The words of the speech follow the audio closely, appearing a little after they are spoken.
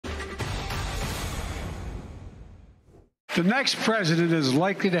The next president is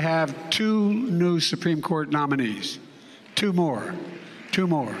likely to have 2 new Supreme Court nominees. 2 more.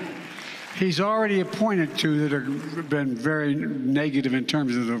 He's already appointed 2 that have been very negative in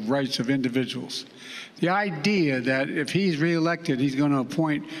terms of the rights of individuals. The idea that if he's reelected, he's going to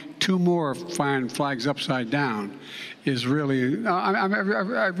appoint 2 more flying flags upside down is really,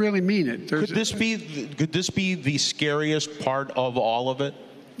 I really mean it. Could this be the scariest part of all of it?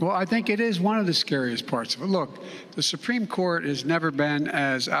 Well, I think it is one of the scariest parts of it. Look, the Supreme Court has never been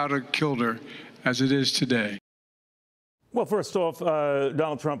as out of kilter as it is today. Well, first off,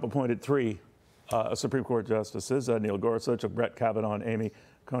 Donald Trump appointed 3 Supreme Court justices, Neil Gorsuch, Brett Kavanaugh, and Amy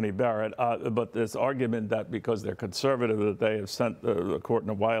Coney Barrett. But this argument that because they're conservative that they have sent the court in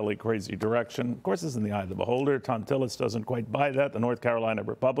a wildly crazy direction, of course, is in the eye of the beholder. Thom Tillis doesn't quite buy that. The North Carolina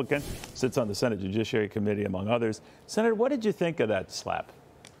Republican sits on the Senate Judiciary Committee, among others. Senator, what did you think of that slap?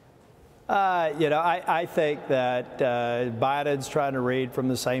 I think that Biden's trying to read from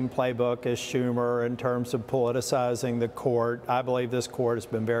the same playbook as Schumer in terms of politicizing the court. I believe this court has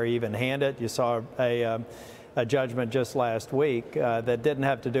been very even-handed. You saw a judgment just last week that didn't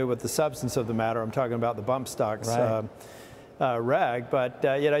have to do with the substance of the matter. I'm talking about the bump stocks reg.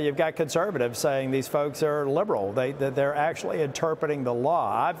 But, you've got conservatives saying these folks are liberal. They're actually interpreting the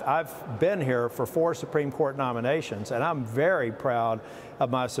law. I've been here for 4 Supreme Court nominations, and I'm very proud of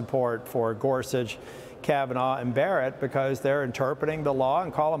my support for Gorsuch, Kavanaugh, and Barrett because they're interpreting the law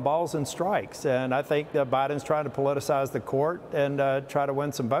and calling balls and strikes. And I think that Biden's trying to politicize the court and try to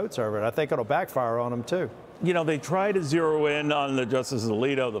win some votes over it. I think it'll backfire on him, too. You know, they try to zero in on the Justice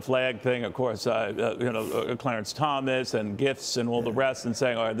Alito, the flag thing, of course, Clarence Thomas and gifts and all the rest, and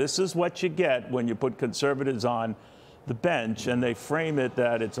saying, all right, this is what you get when you put conservatives on the bench, and they frame it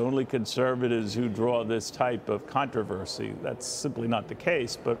that it's only conservatives who draw this type of controversy. That's simply not the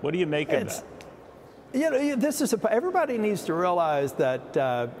case. But what do you make of that? Everybody needs to realize that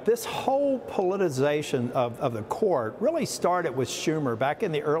this whole politicization of the court really started with Schumer back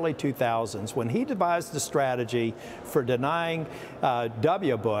in the early 2000s when he devised a strategy for denying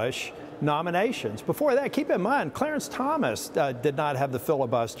W. Bush nominations. Before that, keep in mind, Clarence Thomas did not have the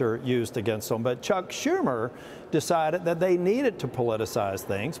filibuster used against him, but Chuck Schumer decided that they needed to politicize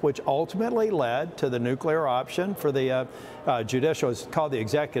things, which ultimately led to the nuclear option for the judicial, it's called the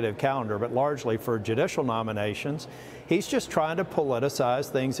executive calendar, but largely for judicial nominations. He's just trying to politicize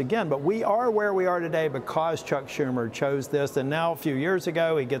things again. But we are where we are today because Chuck Schumer chose this. And now a few years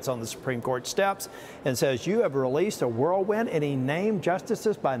ago, he gets on the Supreme Court steps and says, you have released a whirlwind, and he named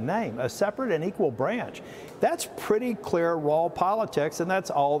justices by name, a separate and equal branch. That's pretty clear raw politics, and that's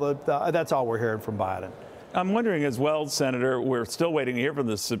all we're hearing from Biden. I'm wondering as well, Senator, we're still waiting to hear from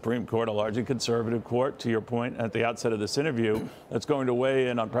the Supreme Court, a largely conservative court, to your point at the outset of this interview, that's going to weigh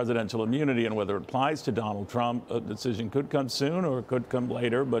in on presidential immunity and whether it applies to Donald Trump. A decision could come soon or it could come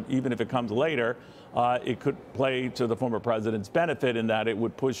later, but even if it comes later, it could play to the former president's benefit in that it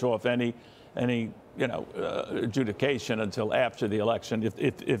would push off any adjudication until after the election,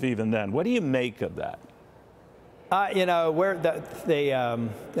 if even then. What do you make of that? I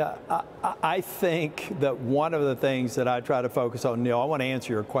think that one of the things that I try to focus on, Neil, I want to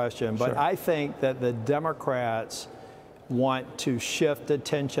answer your question, but sure. I think that the Democrats want to shift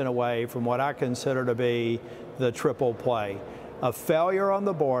attention away from what I consider to be the triple play. A failure on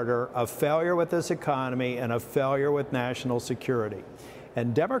the border, a failure with this economy, and a failure with national security.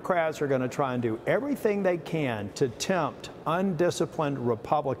 And Democrats are going to try and do everything they can to tempt undisciplined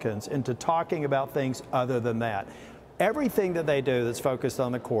Republicans into talking about things other than that. Everything that they do that's focused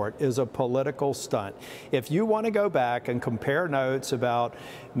on the court is a political stunt. If you want to go back and compare notes about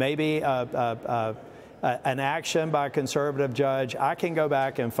maybe an action by a conservative judge, I can go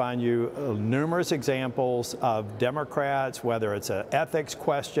back and find you numerous examples of Democrats, whether it's an ethics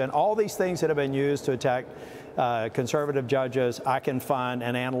question, all these things that have been used to attack conservative judges. I can find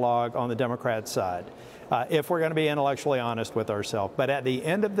an analog on the Democrat side, if we're going to be intellectually honest with ourselves. But at the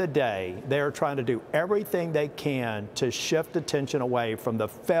end of the day, they're trying to do everything they can to shift attention away from the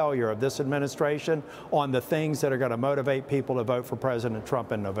failure of this administration on the things that are going to motivate people to vote for President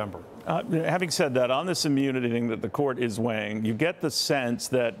Trump in November. Having said that, on this immunity thing that the court is weighing, you get the sense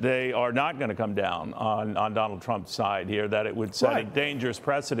that they are not going to come down on Donald Trump's side here, that it would set a dangerous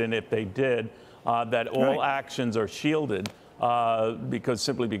precedent if they did. That all actions are shielded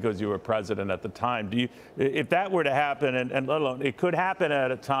simply because you were president at the time. If that were to happen, and let alone it could happen at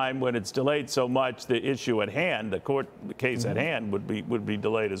a time when it's delayed so much, the issue at hand, the case at hand would be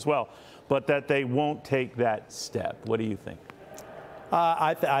delayed as well, but that they won't take that step. What do you think?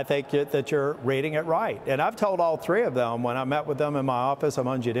 I think that you're reading it right. And I've told all three of them when I met with them in my office. I'm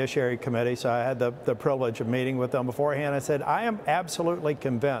on Judiciary Committee, so I had the privilege of meeting with them beforehand. I said, I am absolutely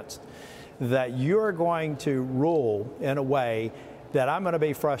convinced that you're going to rule in a way that I'm going to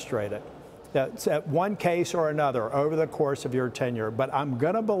be frustrated. That's at one case or another over the course of your tenure, but I'm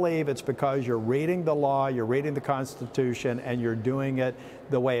going to believe it's because you're reading the law, you're reading the Constitution, and you're doing it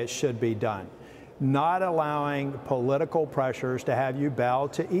the way it should be done. Not allowing political pressures to have you bow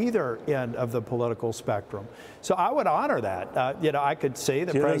to either end of the political spectrum. So I would honor that. I could see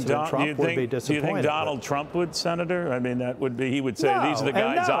that President Trump would be disappointed. Do you think Donald Trump would, Senator? I mean, that would be, he would say, these are the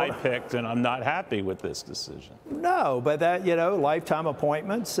guys I picked, and I'm not happy with this decision. No, but that, lifetime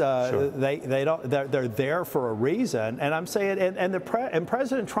appointments, Sure. they're there for a reason. And I'm saying, and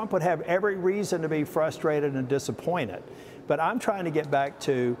President Trump would have every reason to be frustrated and disappointed. But I'm trying to get back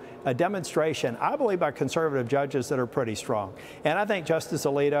to a demonstration, I believe, by conservative judges that are pretty strong. And I think Justice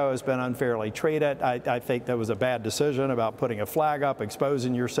Alito has been unfairly treated. I think that was a bad decision about putting a flag up,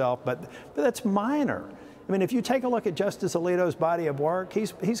 exposing yourself, but that's minor. I mean, if you take a look at Justice Alito's body of work,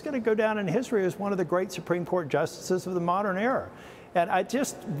 he's going to go down in history as one of the great Supreme Court justices of the modern era. And I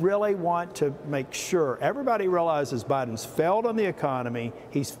just really want to make sure everybody realizes Biden's failed on the economy,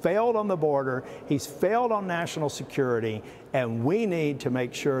 he's failed on the border, he's failed on national security, and we need to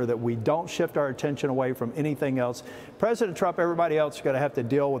make sure that we don't shift our attention away from anything else. President Trump, everybody else is going to have to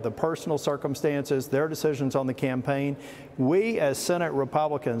deal with the personal circumstances, their decisions on the campaign. We as Senate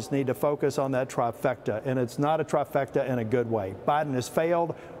Republicans need to focus on that trifecta, and it's not a trifecta in a good way. Biden has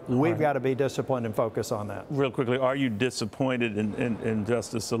failed. We've got to be disciplined and focus on that. Real quickly, are you disappointed in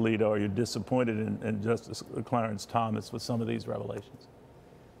Justice Alito? Are you disappointed in Justice Clarence Thomas with some of these revelations?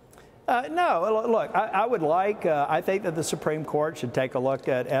 No, look, I think that the Supreme Court should take a look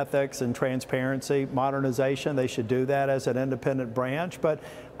at ethics and transparency, modernization. They should do that as an independent branch. But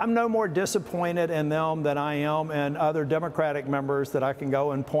I'm no more disappointed in them than I am in other Democratic members that I can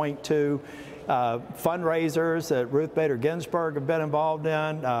go and point to. Fundraisers that Ruth Bader Ginsburg have been involved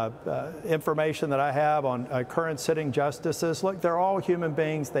in, information that I have on current sitting justices. Look, they're all human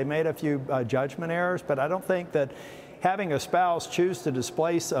beings. They made a few judgment errors, but I don't think that having a spouse choose to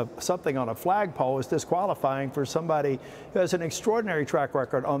displace something on a flagpole is disqualifying for somebody who has an extraordinary track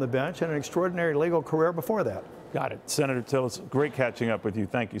record on the bench and an extraordinary legal career before that. Got it. Senator Tillis, great catching up with you.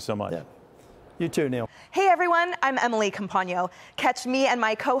 Thank you so much. Yeah. You too, Neil. Hey, everyone. I'm Emily Campagno. Catch me and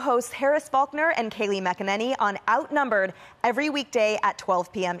my co-hosts Harris Faulkner and Kaylee McEnany on Outnumbered every weekday at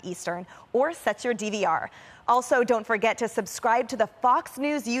 12 p.m. Eastern, or set your DVR. Also, don't forget to subscribe to the Fox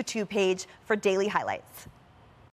News YouTube page for daily highlights.